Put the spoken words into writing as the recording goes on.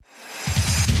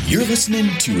You're listening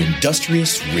to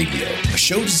Industrious Radio, a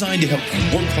show designed to help you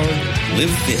work hard, live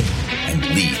fit, and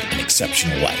lead an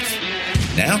exceptional life.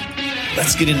 Now,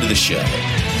 let's get into the show.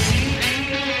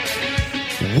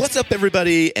 What's up,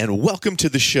 everybody, and welcome to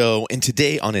the show. And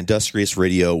today on Industrious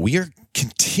Radio, we are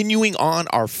continuing on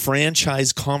our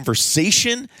franchise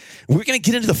conversation. We're going to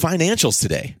get into the financials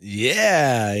today.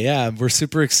 Yeah. We're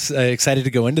super excited to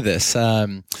go into this.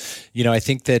 I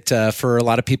think that for a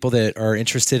lot of people that are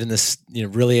interested in this,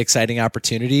 really exciting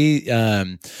opportunity,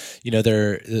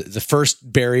 the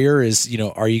first barrier is,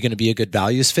 are you going to be a good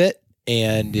values fit?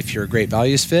 And if you're a great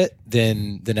values fit,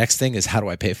 then the next thing is, how do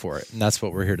I pay for it? And that's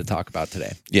what we're here to talk about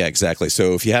today. Yeah, exactly.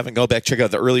 So if you haven't gone back, check out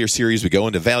the earlier series. We go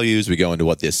into values. We go into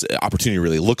what this opportunity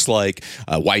really looks like,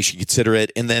 why you should consider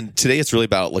it. And then today it's really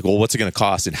about what's it going to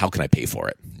cost and how can I pay for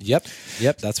it? Yep.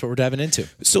 That's what we're diving into.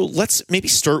 So let's maybe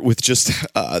start with just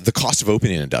the cost of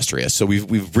opening Industrious. So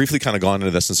we've briefly kind of gone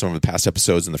into this in some of the past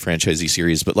episodes in the franchisee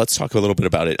series, but let's talk a little bit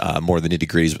about it, more of the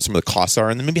nitty-gritties, what some of the costs are,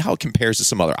 and then maybe how it compares to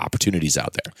some other opportunities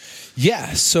out there.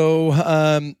 Yeah.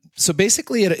 So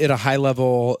basically at a high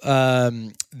level,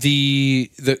 the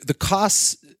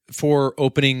costs for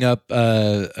opening up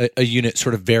a unit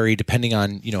sort of vary depending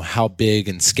on, how big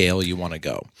and scale you want to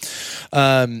go.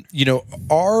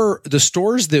 The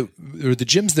stores or the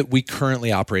gyms that we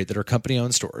currently operate that are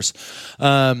company-owned stores,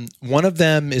 one of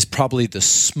them is probably the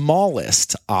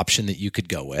smallest option that you could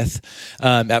go with,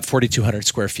 at 4,200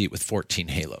 square feet with 14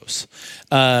 halos.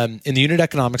 And the unit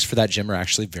economics for that gym are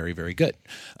actually very, very good.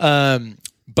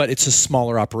 But it's a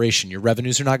smaller operation. Your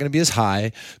revenues are not going to be as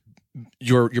high.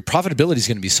 Your profitability is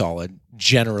going to be solid,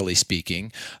 generally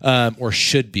speaking, or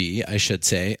should be, I should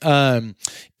say. But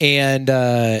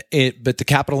the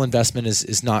capital investment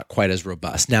is not quite as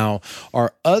robust. Now,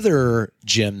 our other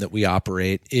gym that we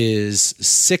operate is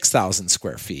 6,000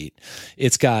 square feet.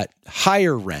 It's got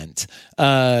higher rent,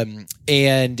 and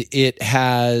it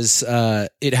has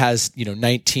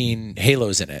 19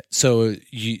 halos in it. So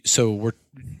we're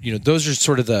those are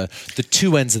sort of the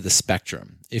two ends of the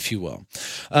spectrum, if you will.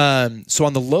 So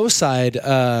on the low side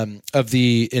of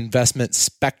the investment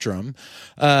spectrum,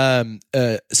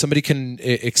 somebody can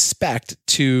expect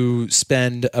to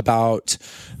spend about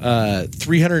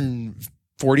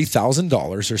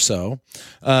 $340,000 or so,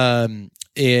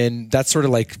 and that's sort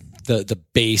of like the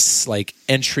base, like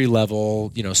entry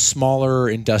level, smaller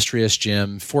Industrious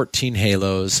gym, 14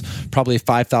 halos, probably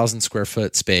 5,000 square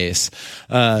foot space.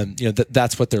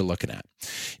 That's what they're looking at.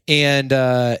 And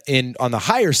on the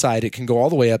higher side, it can go all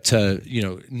the way up to,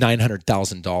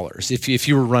 $900,000. If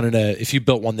you were running if you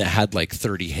built one that had like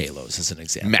 30 halos as an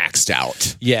example. Maxed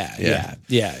out. Yeah.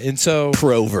 And so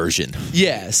pro version.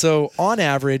 Yeah. So on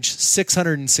average,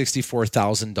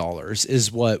 $664,000 is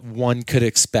what one could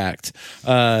expect,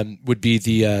 would be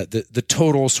the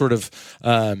total sort of,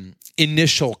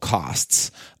 initial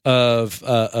costs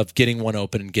of getting one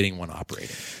open and getting one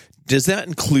operating. Does that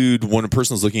include, when a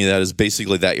person is looking at that, is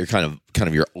basically that you're kind of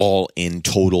your all-in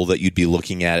total that you'd be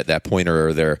looking at that point, or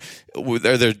are there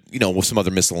some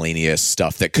other miscellaneous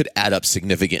stuff that could add up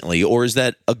significantly, or is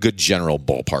that a good general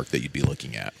ballpark that you'd be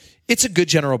looking at? It's a good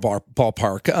general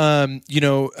ballpark.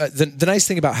 The nice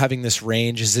thing about having this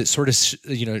range is it sort of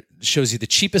shows you the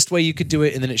cheapest way you could do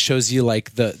it, and then it shows you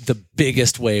like the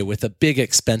biggest way with a big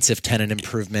expensive tenant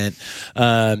improvement.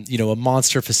 A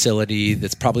monster facility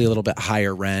that's probably a little bit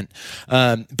higher rent.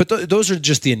 But those are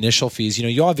just the initial fees.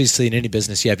 You obviously in any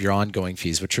business you have your ongoing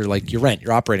fees, which are like your rent,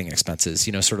 your operating expenses.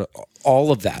 Sort of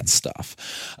all of that stuff.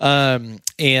 So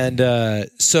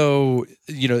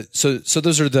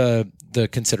those are the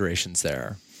considerations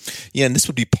there. Yeah, and this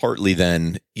would be partly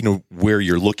then, where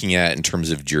you're looking at in terms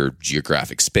of your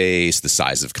geographic space, the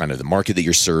size of kind of the market that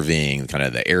you're serving, kind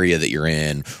of the area that you're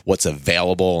in, what's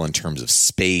available in terms of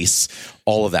space.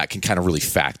 All of that can kind of really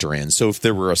factor in. So if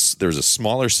there's a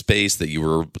smaller space that you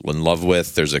were in love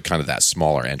with, there's a kind of that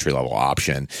smaller entry level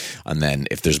option. And then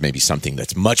if there's maybe something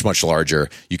that's much, much larger,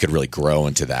 you could really grow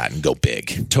into that and go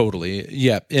big. Totally.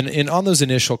 Yeah. And on those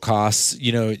initial costs,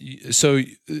 so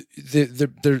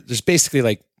there's basically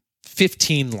like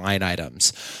 15 line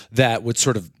items that would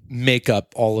sort of make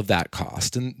up all of that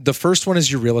cost. And the first one is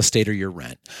your real estate or your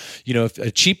rent. If a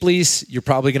cheap lease, you're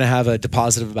probably going to have a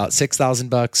deposit of about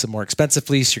 $6,000. A more expensive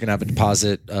lease, you're going to have a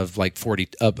deposit of like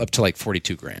up to like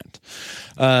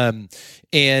 $42,000.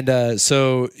 And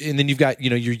then you've got,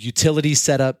 your utility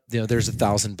setup, there's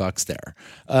 $1,000 there.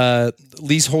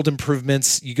 Leasehold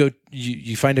improvements, you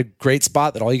find a great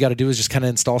spot that all you got to do is just kind of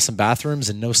install some bathrooms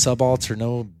and no subalts or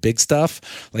no big stuff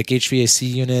like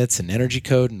HVAC units and energy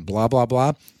code and blah, blah,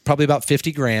 blah. probably about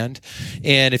 50 grand.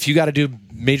 And if you got to do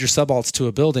major subalts to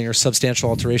a building or substantial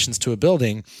alterations to a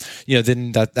building,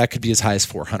 then that could be as high as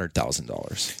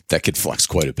 $400,000. That could flex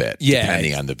quite a bit,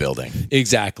 depending on the building.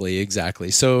 Exactly.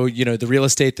 So, the real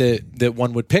estate that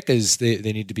one would pick is they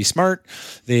need to be smart.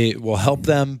 They will help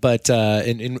them, but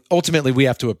and ultimately we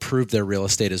have to approve their real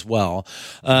estate as well.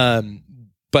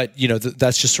 But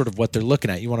that's just sort of what they're looking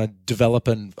at. You want to develop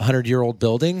a 100-year-old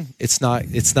building. It's not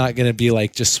going to be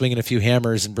like just swinging a few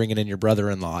hammers and bringing in your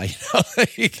brother-in-law.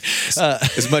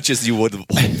 As much as you would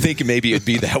think maybe it'd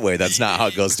be that way, that's not how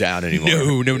it goes down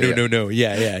anymore. No.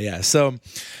 Yeah. So,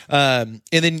 and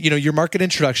then your market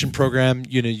introduction program.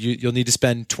 You'll need to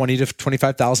spend $20,000 to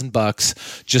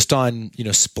 $25,000 just on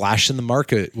splashing the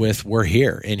market with "we're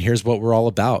here" and here's what we're all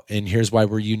about and here's why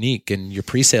we're unique, and your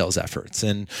pre-sales efforts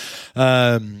and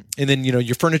then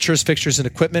your furniture, fixtures, and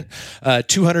equipment,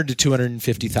 $200,000 to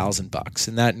 $250,000,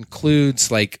 and that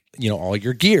includes all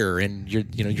your gear and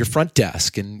your front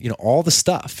desk and all the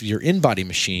stuff, your in-body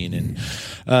machine and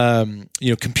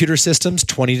computer systems,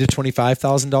 $20,000 to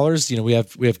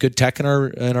 $25,000. We have good tech in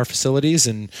our facilities,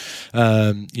 and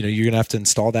you're gonna have to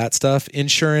install that stuff.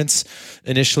 Insurance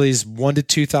initially is $1,000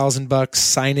 to $2,000.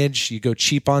 Signage, you go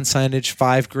cheap on signage,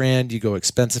 $5,000. You go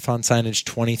expensive on signage,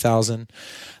 $20,000.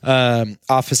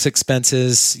 Office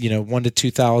expenses, $1,000 to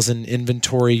 $2,000.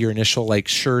 Inventory, your initial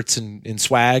shirts and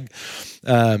swag,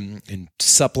 and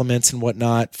supplements and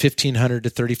whatnot, $1,500 to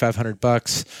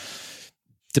 $3,500.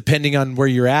 Depending on where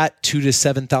you're at, $2,000 to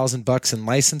 $7,000 in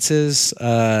licenses.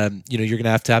 You're going to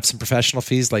have some professional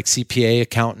fees like CPA,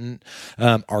 accountant,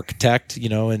 architect.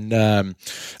 And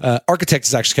architect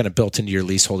is actually kind of built into your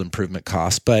leasehold improvement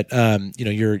cost. But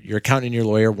your accountant and your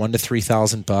lawyer, $1,000 to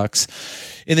 $3,000,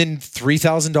 and then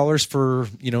 $3,000 for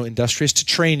Industrious to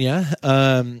train you,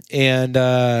 and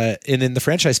then the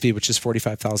franchise fee, which is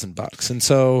 $45,000. And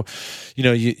so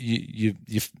you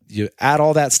add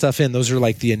all that stuff in. Those are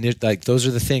those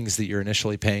are the things that you're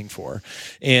initially paying for.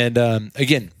 And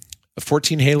again, a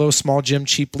 14 Halo small gym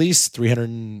cheap lease,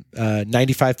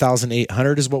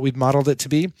 $395,800 is what we've modeled it to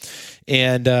be.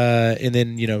 And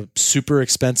then super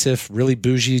expensive, really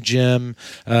bougie gym,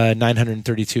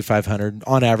 $932,500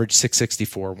 on average,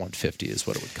 $664,150 is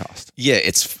what it would cost. Yeah,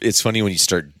 it's funny when you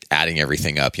start adding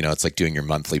everything up. It's like doing your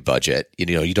monthly budget.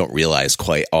 You don't realize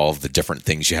quite all of the different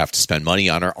things you have to spend money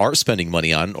on or are spending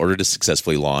money on in order to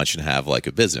successfully launch and have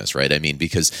a business, right? I mean,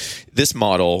 because this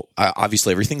model,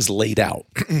 obviously everything's laid out.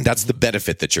 That's the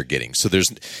benefit that you're getting. So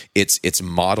it's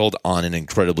modeled on an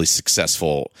incredibly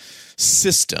successful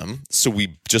system, so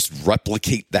we just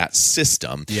replicate that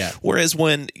system. Yeah. Whereas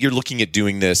when you're looking at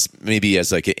doing this maybe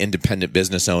as an independent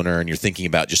business owner and you're thinking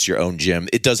about just your own gym,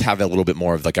 it does have a little bit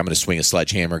more of I'm going to swing a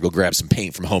sledgehammer, go grab some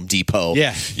paint from Home Depot.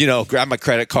 Yeah. Grab my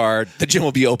credit card. The gym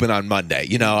will be open on Monday.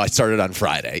 I started on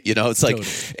Friday. It's totally.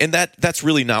 And that's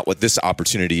really not what this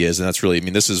opportunity is. And that's really,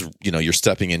 this is, you're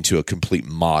stepping into a complete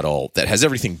model that has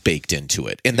everything baked into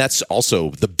it. And that's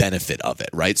also the benefit of it,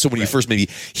 right? So when you first maybe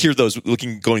hear those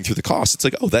going through the cost,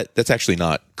 it's that's actually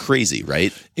not crazy,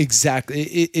 right?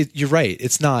 Exactly. You're right.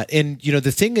 It's not. And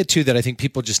the thing too that I think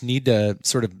people just need to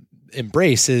sort of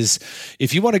embrace is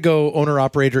if you want to go owner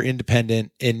operator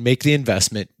independent and make the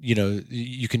investment,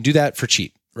 you can do that for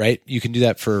cheap, right? You can do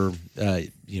that for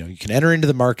you can enter into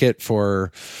the market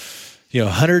for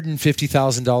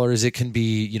 $150,000. It can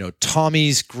be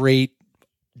Tommy's great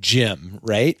gym,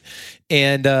 right?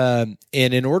 And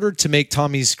in order to make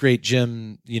Tommy's great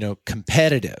gym,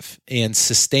 competitive and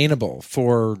sustainable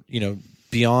for,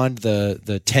 beyond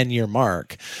the 10-year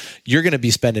mark, you're going to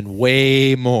be spending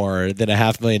way more than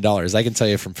 $500,000. I can tell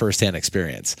you from firsthand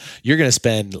experience, you're going to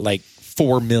spend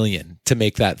 $4 million to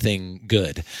make that thing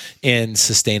good and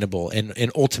sustainable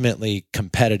and ultimately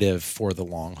competitive for the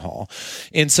long haul.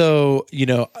 And so,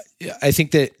 I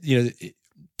think that,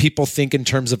 people think in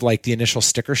terms of the initial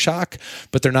sticker shock,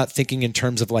 but they're not thinking in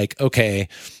terms of okay,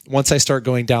 once I start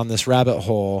going down this rabbit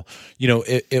hole,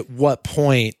 at what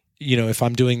point, if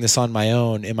I'm doing this on my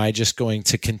own, am I just going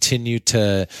to continue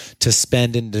to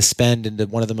spend into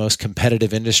one of the most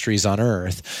competitive industries on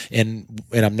earth? And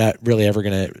I'm not really ever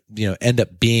going to, end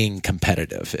up being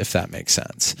competitive, if that makes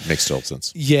sense. Makes total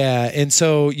sense. Yeah. And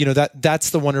so,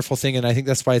 that's the wonderful thing. And I think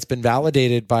that's why it's been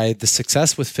validated by the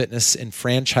success with fitness and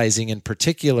franchising in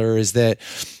particular is that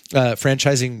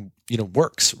franchising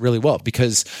works really well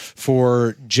because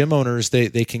for gym owners, they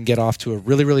can get off to a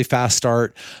really, really fast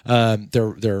start.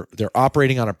 They're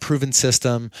operating on a proven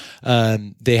system.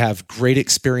 They have great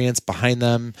experience behind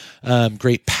them,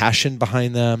 great passion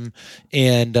behind them.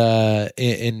 And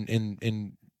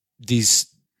in these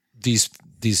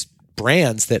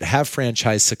brands that have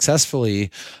franchised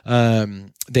successfully,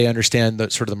 they understand the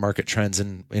sort of the market trends,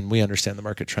 and we understand the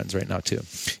market trends right now too.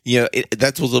 Yeah,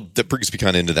 that brings me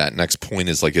kind of into that next point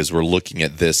is like, as we're looking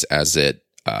at this as it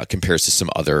compares to some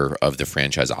other of the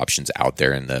franchise options out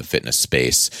there in the fitness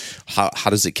space, how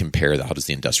does it compare? How does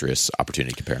the Industrious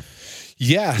opportunity compare?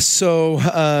 Yeah. So,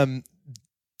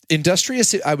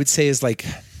 Industrious, I would say, is like,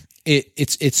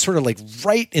 it's sort of like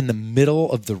right in the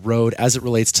middle of the road as it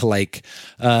relates to like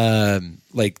the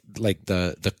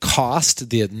cost,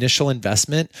 the initial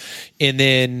investment, and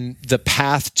then the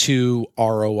path to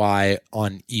ROI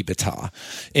on EBITDA.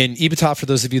 And EBITDA, for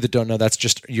those of you that don't know, that's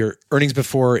just your earnings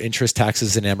before interest,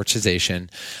 taxes, and amortization.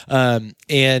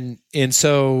 And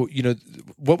so,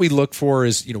 what we look for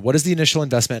is, what is the initial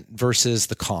investment versus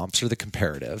the comps or the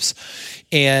comparatives,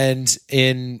 and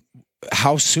in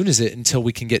how soon is it until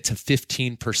we can get to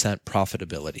 15%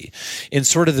 profitability? And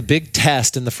sort of the big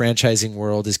test in the franchising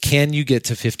world is, can you get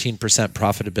to 15%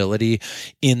 profitability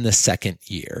in the second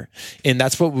year? And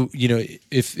that's what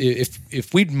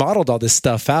if we'd modeled all this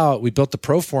stuff out, we built the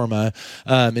pro forma,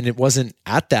 and it wasn't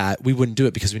at that, we wouldn't do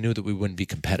it because we knew that we wouldn't be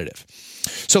competitive.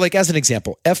 So, like, as an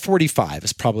example, F45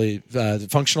 is probably the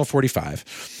functional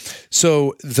 45.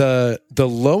 So the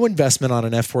low investment on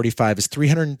an F45 is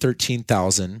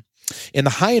 $313,000. And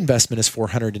the high investment is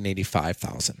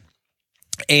 $485,000.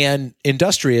 And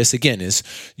Industrious, again, is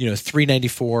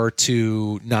 $394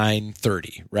 to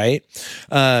 $930, right?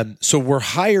 So we're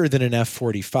higher than an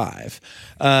F45.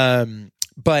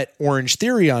 But Orange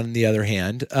Theory, on the other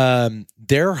hand,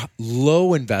 their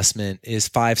low investment is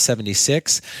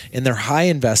 $576, and their high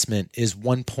investment is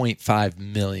 $1.5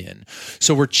 million.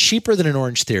 So we're cheaper than an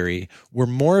Orange Theory. We're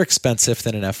more expensive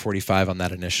than an F45 on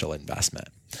that initial investment.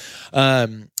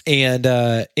 And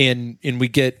we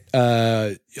get,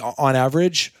 on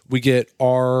average, we get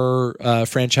our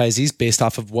franchisees, based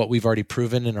off of what we've already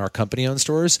proven in our company-owned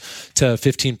stores, to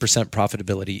 15%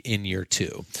 profitability in year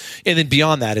 2. And then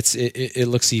beyond that, it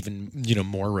looks even,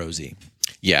 more rosy.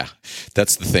 Yeah,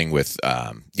 that's the thing with,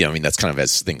 that's kind of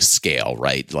as things scale,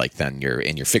 right? Like then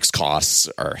your fixed costs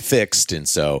are fixed. And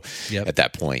so At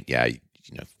that point,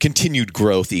 continued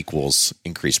growth equals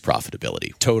increased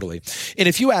profitability. Totally. And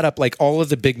if you add up like all of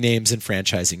the big names in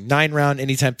franchising, 9 Round,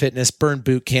 Anytime Fitness, Burn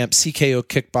Boot Camp, CKO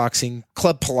Kickboxing,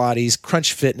 Club Pilates,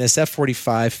 Crunch Fitness,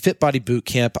 F45, Fit Body Boot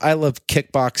Camp, I Love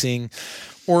Kickboxing,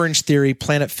 Orange Theory,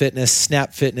 Planet Fitness,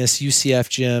 Snap Fitness, UCF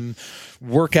Gym,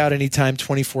 Workout Anytime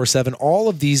 24/7, all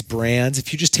of these brands,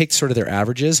 if you just take sort of their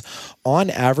averages, on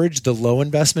average, the low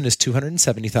investment is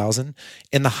 $270,000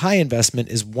 and the high investment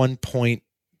is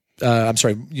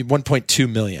 1.2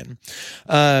 million.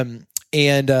 And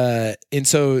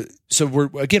so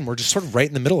we're just sort of right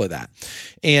in the middle of that.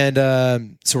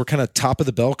 And so we're kind of top of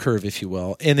the bell curve, if you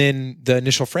will. And then the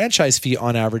initial franchise fee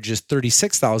on average is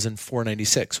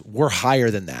 $36,496. We're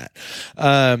higher than that.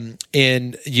 And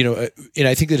I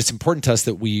think that it's important to us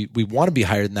that we want to be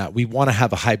higher than that. We want to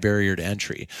have a high barrier to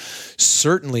entry,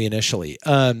 certainly initially,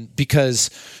 because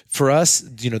for us,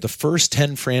 the first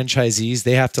 10 franchisees,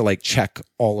 they have to like check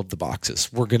all of the boxes.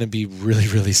 We're going to be really,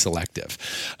 really selective,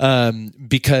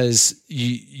 because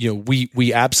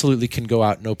we absolutely can go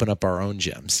out and open up our own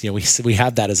gyms. We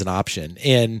have that as an option,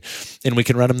 and we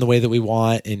can run them the way that we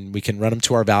want, and we can run them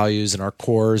to our values and our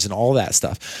cores and all that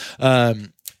stuff.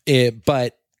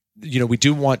 But we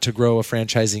do want to grow a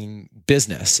franchising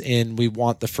business, and we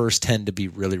want the first 10 to be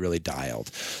really, really dialed.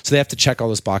 So they have to check all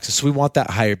those boxes. So we want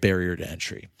that higher barrier to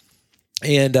entry.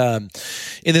 And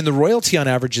then the royalty on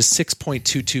average is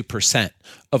 6.22%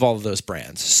 of all of those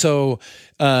brands. So,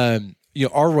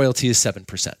 our royalty is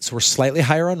 7%. So we're slightly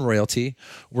higher on royalty.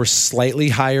 We're slightly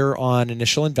higher on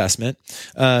initial investment,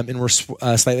 and we're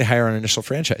slightly higher on initial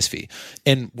franchise fee.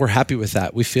 And we're happy with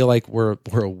that. We feel like we're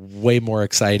a way more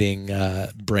exciting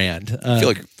brand. I feel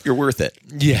like you're worth it.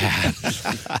 Yeah,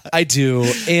 I do.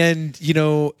 And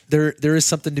there is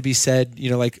something to be said.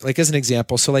 Like as an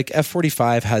example, so like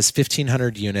F45 has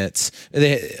 1,500 units.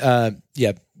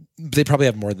 They probably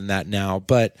have more than that now,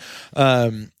 but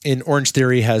in Orange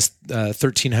Theory has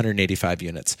 1,385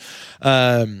 units.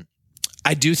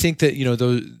 I do think that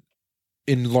those,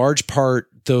 in large part,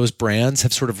 those brands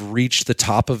have sort of reached the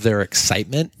top of their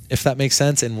excitement, if that makes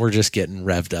sense, and we're just getting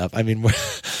revved up. I mean,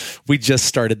 we just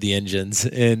started the engines,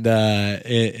 and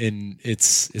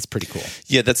it's pretty cool.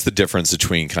 Yeah, that's the difference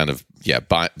between kind of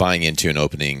buying into and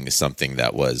opening something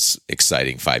that was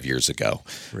exciting 5 years ago.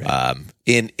 Right.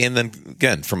 And then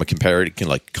again, from a comparative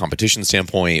competition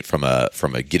standpoint, from a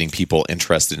getting people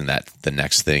interested in the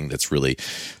next thing that's really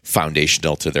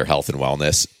foundational to their health and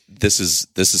wellness. This is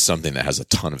something that has a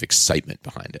ton of excitement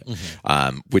behind it,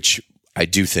 which I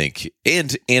do think,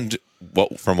 and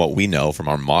from what we know from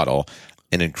our model,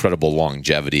 an incredible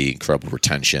longevity, incredible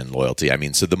retention, loyalty. I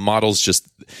mean, so the model's just,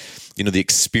 the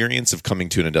experience of coming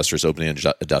to an Industrious, opening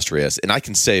Industrious, and I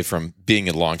can say from being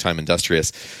a long-time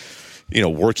Industrious,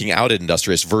 working out at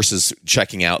Industrious versus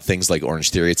checking out things like Orange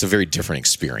Theory, it's a very different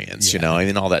experience. I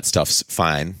mean, all that stuff's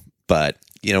fine, but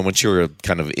once you're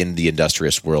kind of in the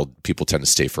Industrious world, people tend to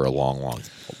stay for a long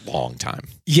time.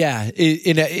 Yeah,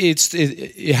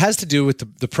 it has to do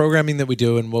with the programming that we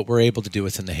do and what we're able to do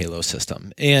within the Halo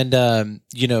system, and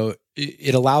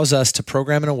it allows us to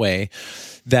program in a way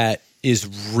that is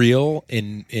real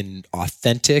and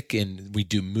authentic, and we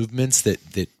do movements that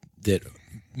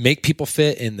make people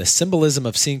fit, and the symbolism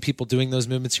of seeing people doing those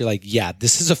movements, you're like, yeah,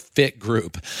 this is a fit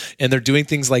group, and they're doing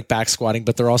things like back squatting,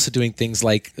 but they're also doing things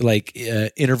like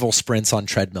interval sprints on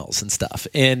treadmills and stuff.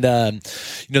 And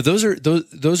those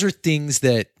are things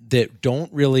that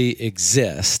don't really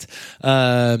exist,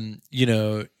 anywhere.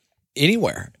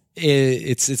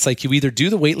 It's like you either do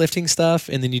the weightlifting stuff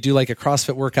and then you do like a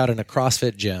CrossFit workout in a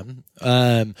CrossFit gym,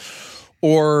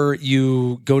 or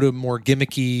you go to more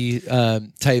gimmicky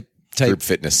type group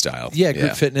fitness style. Yeah,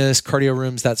 group fitness, cardio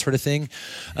rooms, that sort of thing.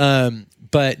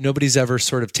 But nobody's ever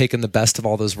sort of taken the best of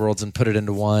all those worlds and put it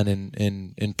into one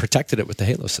and protected it with the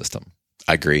Halo system.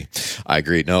 I agree.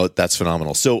 No, that's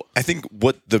phenomenal. So I think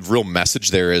what the real message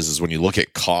there is when you look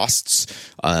at costs,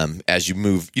 as you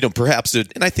move, perhaps,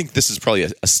 and I think this is probably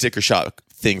a sticker shock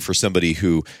thing for somebody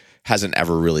who hasn't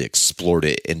ever really explored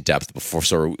it in depth before.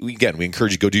 So again, we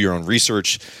encourage you to go do your own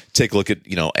research, take a look at,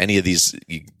 any of these,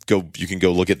 you can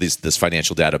go look at this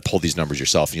financial data, pull these numbers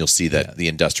yourself, and you'll see that the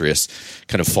Industrious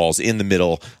kind of falls in the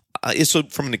middle. So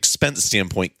from an expense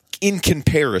standpoint, in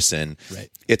comparison,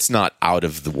 it's not out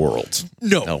of the world.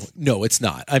 No, it's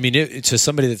not. I mean, it's just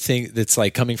somebody that's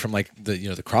like coming from like the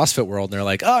the CrossFit world, and they're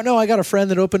like, oh no, I got a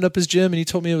friend that opened up his gym, and he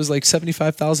told me it was like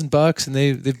 $75,000, and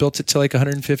they've built it to like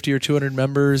 150 or 200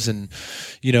 members, and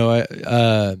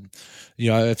I've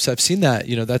seen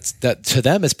that. That to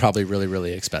them is probably really,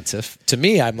 really expensive. To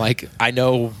me, I'm like, I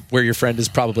know where your friend is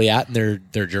probably at in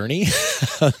their journey,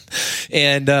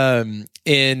 and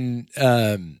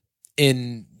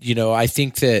I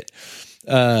think that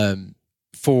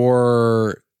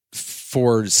for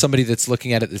somebody that's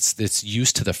looking at it that's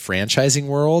used to the franchising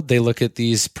world, they look at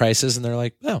these prices and they're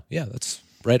like, oh yeah, that's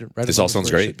right. This all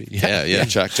sounds great. Yeah.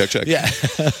 Check. Yeah.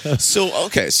 So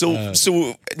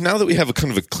now that we have a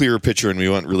kind of a clearer picture and we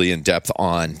went really in depth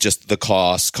on just the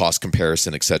cost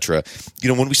comparison, et cetera,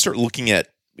 when we start looking at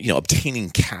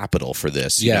obtaining capital for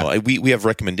this, we have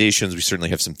recommendations. We certainly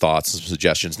have some thoughts, some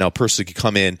suggestions. Now, a person could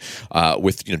come in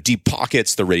with deep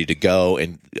pockets, they're ready to go,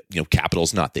 and capital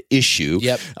is not the issue.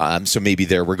 Yep. So maybe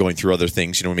we're going through other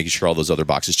things, we're making sure all those other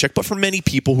boxes check. But for many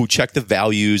people who check the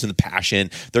values and the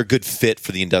passion, they're a good fit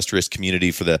for the Industrious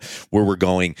community, for where we're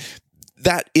going.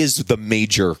 That is the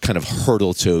major kind of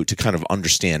hurdle to kind of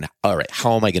understand. All right,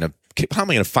 how am I going to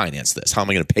finance this? How am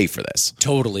I going to pay for this?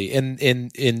 Totally.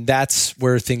 And that's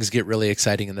where things get really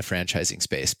exciting in the franchising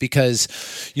space, because,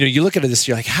 you look at this,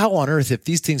 you're like, how on earth, if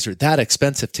these things are that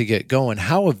expensive to get going,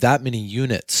 how have that many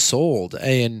units sold?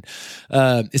 And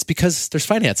it's because there's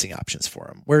financing options for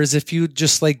them. Whereas if you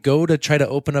just like go to try to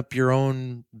open up your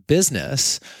own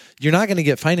business, you're not going to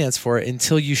get finance for it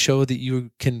until you show that you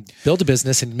can build a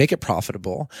business and make it profitable.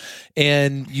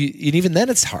 And even then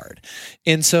it's hard.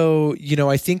 And so,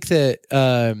 I think that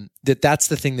that's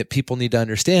the thing that people need to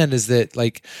understand, is that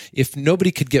like, if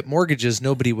nobody could get mortgages,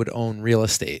 nobody would own real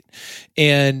estate.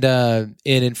 And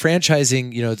in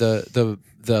franchising,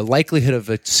 the likelihood of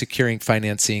securing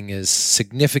financing is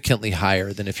significantly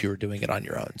higher than if you were doing it on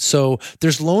your own. So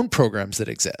there's loan programs that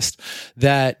exist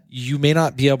that you may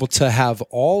not be able to have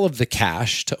all of the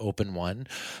cash to open one,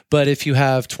 but if you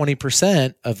have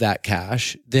 20% of that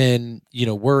cash, then,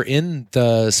 we're in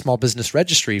the small business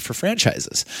registry for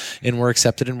franchises, and we're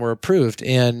accepted and we're approved.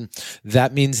 And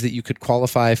that means that you could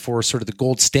qualify for sort of the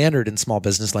gold standard in small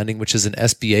business lending, which is an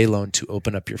SBA loan to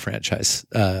open up your franchise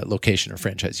location or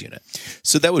franchise unit.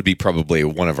 So that would be probably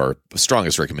one of our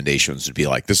strongest recommendations, would be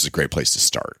like, this is a great place to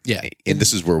start. Yeah. And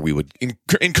this is where we would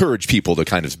encourage people to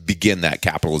kind of begin that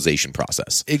capitalization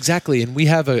process. Exactly. And we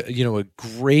have a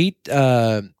great,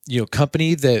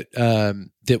 company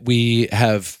that we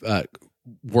have,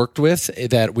 worked with,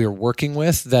 that we're working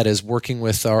with, that is working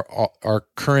with our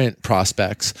current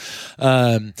prospects,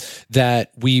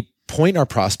 that we point our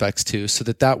prospects to, so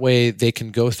that way they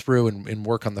can go through and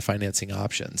work on the financing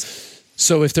options.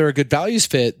 So if they're a good values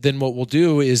fit, then what we'll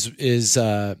do is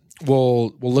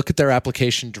we'll look at their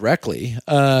application directly,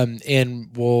 and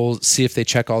we'll see if they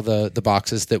check all the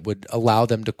boxes that would allow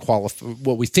them to qualify,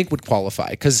 what we think would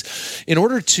qualify. Because in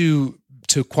order to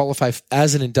qualify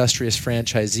as an Industrious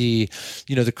franchisee,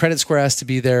 the credit score has to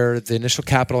be there, the initial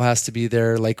capital has to be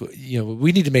there.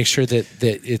 We need to make sure that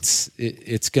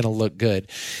it's going to look good.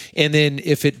 And then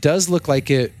if it does look like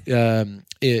it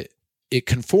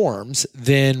conforms,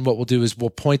 then what we'll do is we'll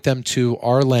point them to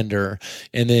our lender,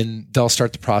 and then they'll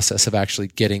start the process of actually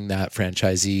getting that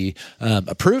franchisee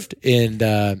approved and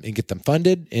get them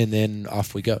funded, and then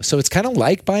off we go. So it's kind of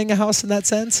like buying a house in that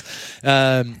sense.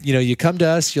 You come to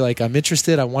us, you're like, I'm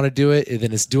interested, I want to do it, and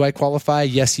then it's, do I qualify?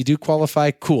 Yes, you do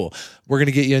qualify. Cool. We're going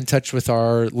to get you in touch with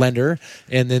our lender,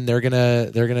 and then they're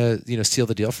gonna seal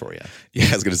the deal for you. Yeah,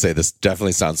 I was going to say, this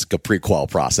definitely sounds like a pre-qual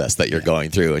process that you're going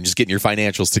through, and just getting your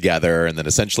financials together, and then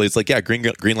essentially it's like, yeah, green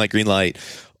light,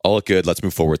 all look good. Let's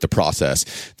move forward with the process.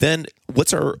 Then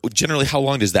generally how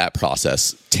long does that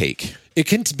process take? It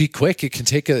can be quick. It can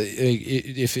take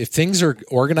if things are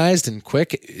organized and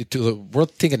quick, we're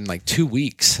thinking like 2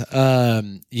 weeks.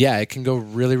 It can go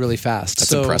really, really fast.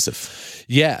 That's impressive.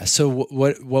 Yeah. So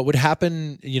what would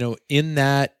happen, in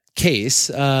that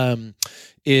case,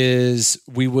 is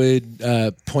we would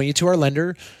point you to our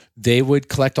lender. They would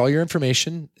collect all your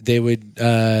information. They would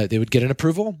get an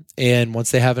approval, and once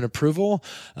they have an approval,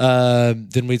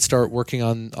 then we'd start working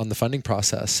on the funding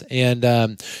process.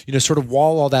 And sort of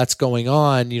while all that's going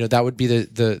on, that would be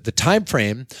the time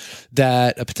frame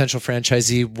that a potential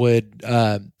franchisee would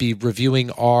be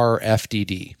reviewing our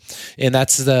FDD, and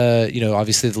that's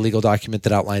obviously the legal document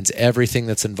that outlines everything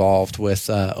that's involved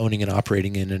with owning and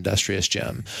operating an Industrious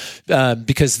gym,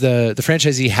 because the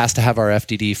franchisee has to have our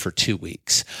FDD for 2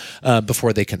 weeks.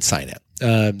 Before they can sign it,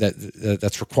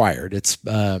 that's required. It's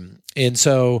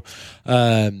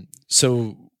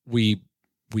so we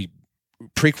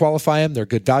pre-qualify them. They're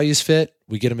good values fit.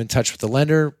 We get them in touch with the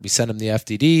lender. We send them the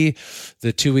FDD.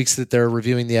 The 2 weeks that they're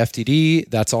reviewing the FDD,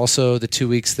 that's also the 2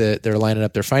 weeks that they're lining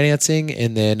up their financing,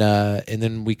 and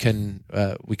then we can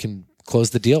close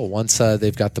the deal once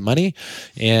they've got the money,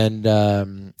 and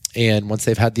once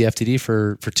they've had the FDD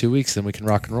for 2 weeks, then we can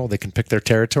rock and roll. They can pick their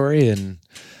territory, and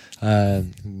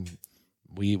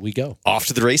we go off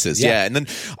to the races. Yeah. And then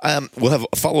we'll have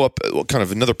a follow-up, kind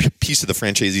of another piece of the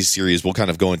franchisee series. We'll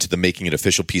kind of go into the making it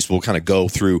official piece. We'll kind of go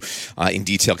through in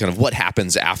detail kind of what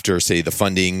happens after, say, the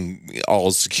funding all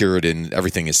is secured and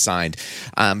everything is signed.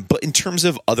 But in terms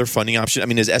of other funding options, I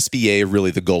mean, is SBA really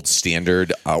the gold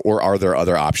standard, or are there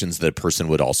other options that a person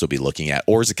would also be looking at?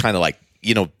 Or is it kind of like,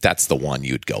 that's the one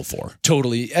you'd go for?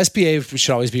 Totally. SBA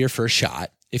should always be your first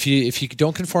shot. If you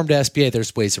don't conform to SBA,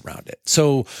 there's ways around it.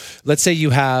 So let's say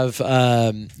you have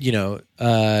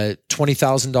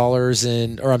 $20,000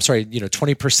 in,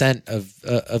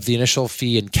 20% of the initial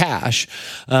fee in cash,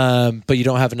 but you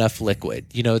don't have enough liquid.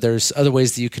 There's other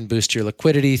ways that you can boost your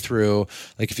liquidity through,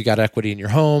 like if you got equity in your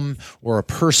home or a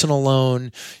personal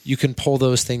loan, you can pull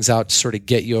those things out to sort of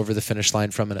get you over the finish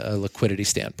line from a liquidity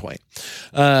standpoint.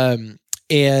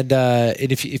 And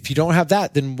if you don't have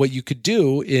that, then what you could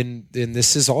do, and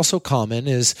this is also common,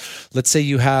 is let's say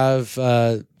you have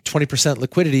 20%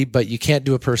 liquidity, but you can't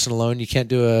do a personal loan, you can't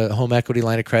do a home equity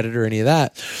line of credit or any of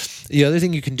that. The other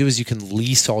thing you can do is you can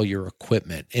lease all your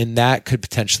equipment, and that could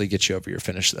potentially get you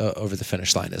over the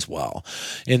finish line as well.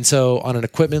 And so on an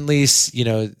equipment lease,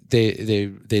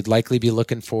 they'd likely be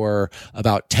looking for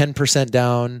about 10%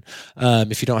 down.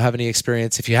 If you don't have any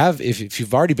experience, if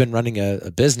you've already been running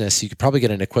a business, you could probably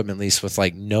get an equipment lease with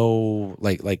no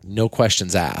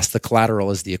questions asked. The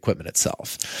collateral is the equipment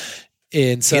itself.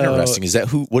 And so, interesting.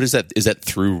 What is that? Is that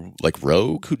through like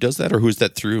Rogue who does that, or who is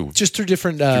that through? Just through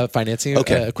different financing,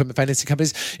 equipment financing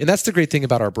companies. And that's the great thing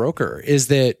about our broker is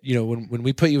that, when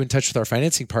we put you in touch with our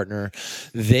financing partner,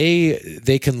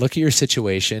 they can look at your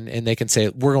situation and they can say,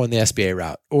 we're going the SBA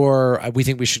route, or we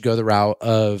think we should go the route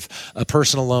of a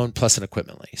personal loan plus an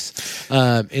equipment lease.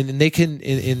 And they can,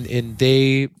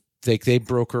 they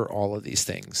broker all of these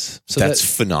things. So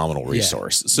that's phenomenal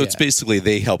resource. So it's basically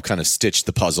they help kind of stitch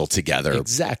the puzzle together.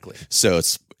 Exactly. So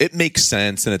it makes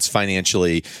sense, and it's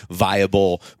financially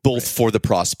viable both for the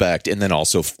prospect and then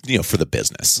also for the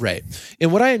business. Right.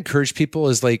 And what I encourage people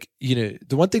is the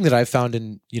one thing that I've found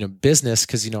in business,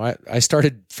 because I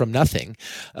started from nothing,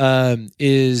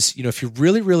 is if you're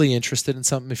really, really interested in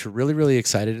something, if you're really, really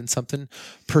excited in something,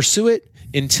 pursue it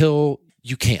until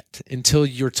you can't until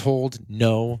you're told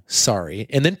no, sorry,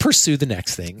 and then pursue the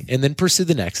next thing, and then pursue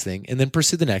the next thing, and then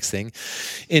pursue the next thing,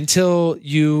 until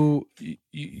you're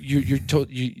told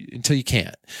until you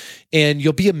can't. And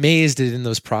you'll be amazed at in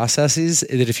those processes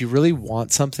that if you really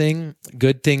want something,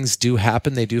 good things do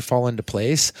happen. They do fall into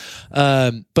place.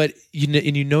 But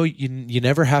you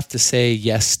never have to say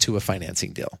yes to a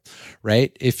financing deal,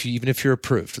 right? Even if you're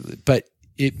approved, but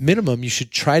at minimum, you should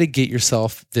try to get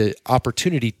yourself the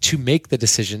opportunity to make the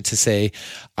decision to say,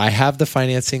 I have the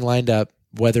financing lined up,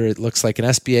 whether it looks like an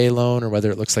SBA loan or whether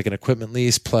it looks like an equipment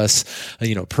lease plus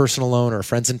a personal loan or a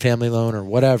friends and family loan or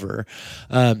whatever,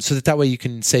 so that way you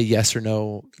can say yes or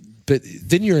no. But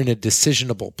then you're in a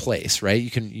decisionable place, right?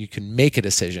 You can make a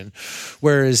decision.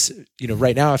 Whereas,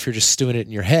 right now, if you're just stewing it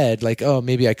in your head, like, oh,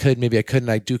 maybe I could, maybe I couldn't,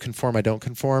 I do conform, I don't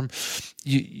conform,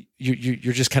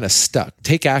 you're just kind of stuck.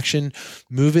 Take action,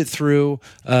 move it through,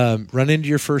 run into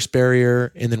your first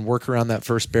barrier, and then work around that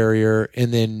first barrier,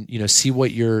 and then see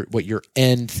what your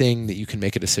end thing that you can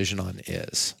make a decision on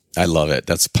is. I love it.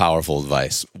 That's powerful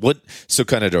advice. So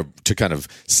kind of to kind of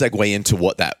segue into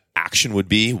what that action would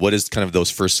be, what is kind of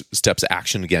those first steps of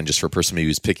action? Again, just for a person maybe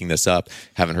who's picking this up,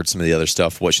 haven't heard some of the other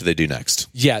stuff, what should they do next?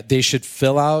 Yeah, they should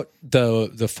fill out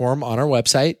the form on our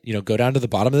website. Go down to the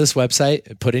bottom of this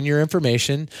website, put in your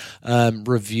information,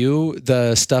 review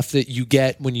the stuff that you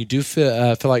get when you do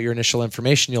fill out your initial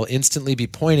information. You'll instantly be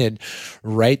pointed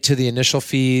right to the initial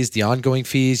fees, the ongoing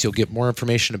fees. You'll get more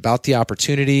information about the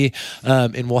opportunity,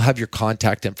 and we'll have your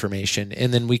contact information.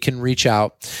 And then we can reach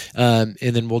out, and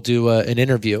then we'll do an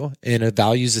interview and a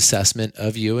values assessment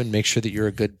of you and make sure that you're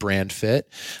a good brand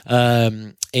fit.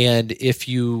 And if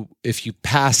you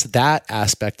pass that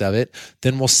aspect of it,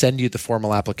 then we'll send you the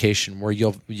formal application where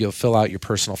you'll fill out your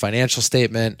personal financial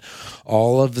statement,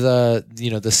 all of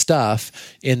the stuff,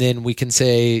 and then we can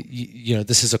say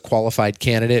this is a qualified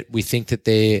candidate. We think that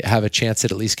they have a chance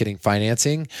at least getting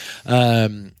financing,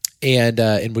 and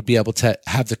would be able to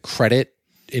have the credit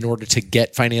in order to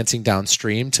get financing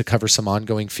downstream to cover some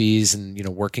ongoing fees and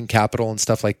working capital and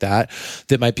stuff like that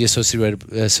might be associated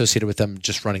with them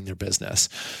just running their business.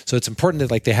 So it's important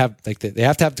that they have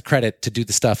to have the credit to do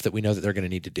the stuff that we know that they're going to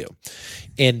need to do.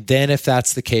 And then if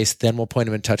that's the case, then we'll point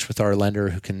them in touch with our lender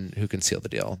who can seal the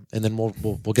deal. And then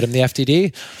we'll get them the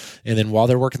FDD. And then while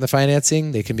they're working the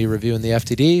financing, they can be reviewing the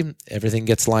FDD. Everything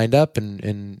gets lined up,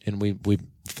 and we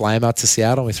fly them out to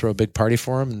Seattle. And we throw a big party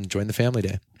for them and join the family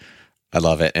day. I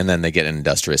love it. And then they get an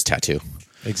Industrious tattoo.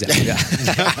 Exactly.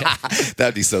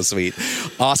 That'd be so sweet.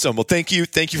 Awesome. Well, thank you.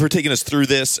 Thank you for taking us through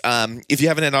this. If you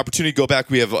haven't had an opportunity to go back,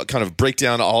 we have a kind of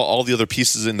breakdown all the other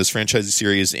pieces in this franchisee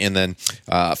series. And then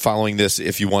following this,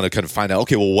 if you want to kind of find out,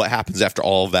 okay, well, what happens after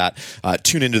all of that,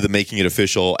 tune into the Making It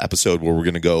Official episode where we're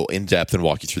going to go in depth and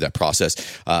walk you through that process.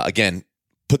 Again,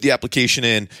 put the application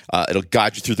in. It'll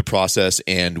guide you through the process,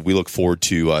 and we look forward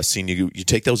to seeing you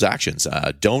take those actions.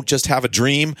 Don't just have a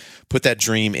dream. Put that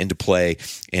dream into play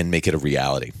and make it a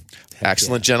reality.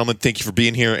 Excellent, gentlemen. Thank you for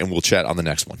being here, and we'll chat on the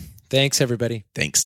next one. Thanks, everybody. Thanks.